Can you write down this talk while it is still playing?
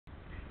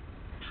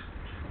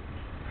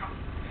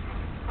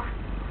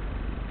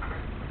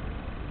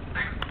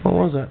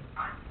was that?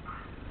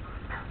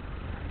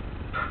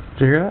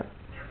 Did you hear that?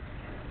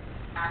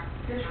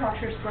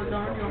 Dishwasher's plugged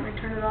on. Do you want me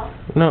to turn it off?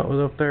 No, it was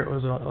up there. It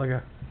was like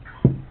a...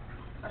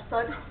 A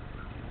thud?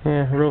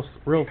 Yeah,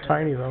 real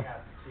tiny though.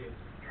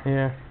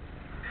 Yeah.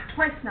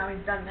 Twice now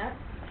he's done that.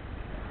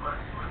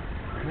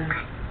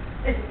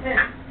 It's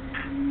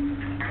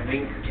him. I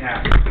think it's the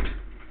cat.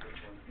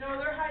 No,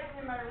 they're hiding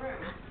in my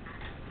room.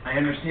 I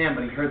understand,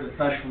 but he heard the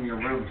thush from your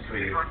room,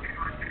 sweetie.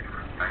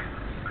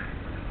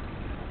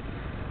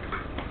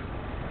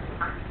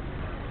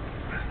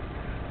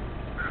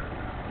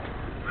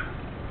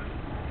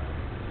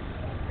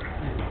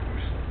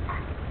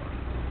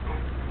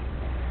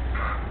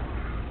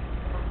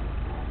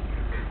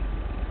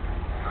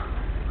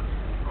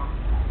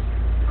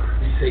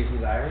 You say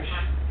he's Irish?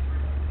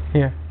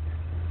 Yeah.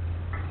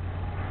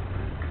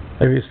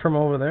 If he's from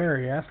over there,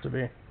 he has to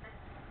be.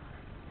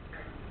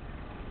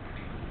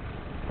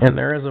 And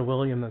there is a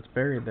William that's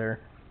buried there.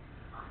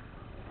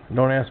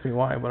 Don't ask me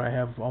why, but I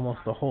have almost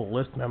the whole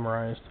list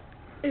memorized.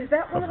 Is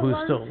that one of of the who's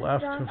ones, still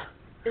left. John?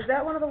 Is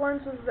that one of the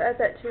ones was at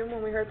that tomb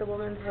when we heard the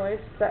woman's voice?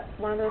 Is that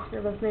one of those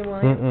named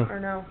William? Or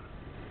no?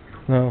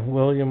 No,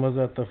 William was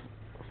at the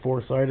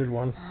four-sided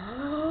one.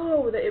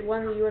 Oh, the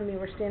one you and me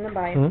were standing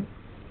by. Hmm?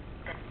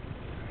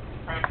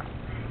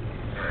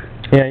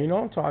 Yeah, you know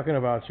I'm talking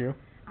about you.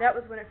 That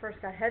was when it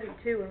first got heavy,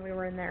 too, when we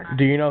were in there.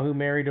 Do you know who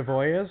Mary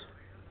DeVoy is?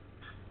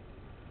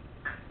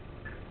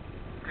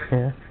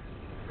 Yeah.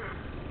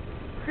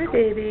 Hi,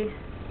 baby.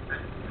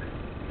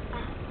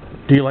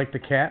 Do you like the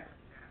cat?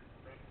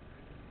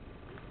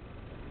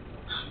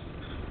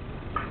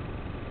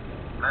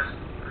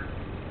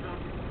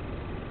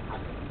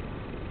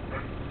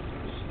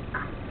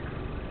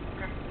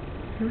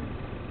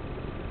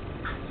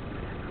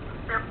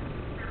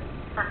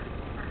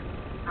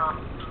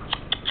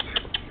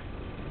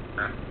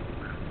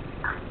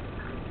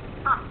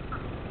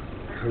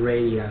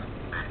 Radio.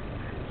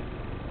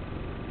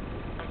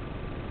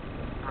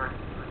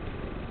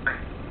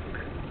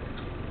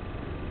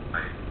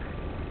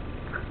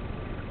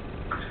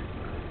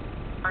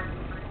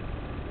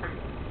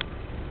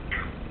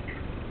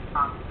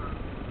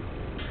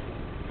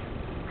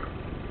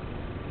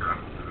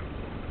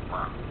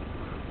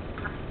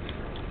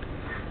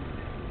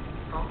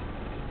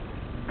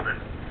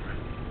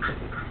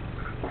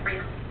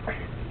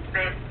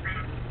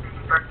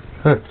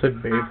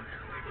 Said babe.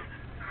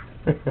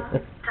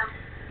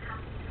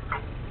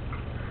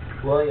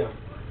 William,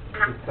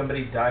 did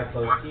somebody die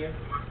close to you?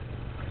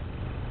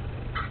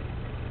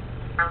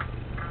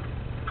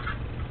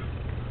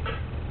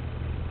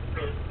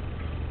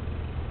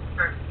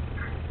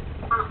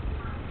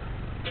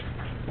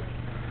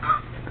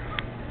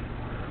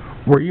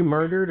 Were you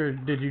murdered or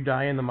did you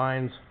die in the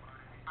mines?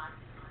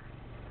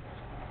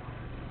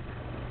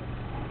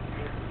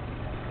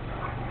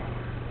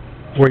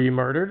 Were you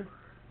murdered?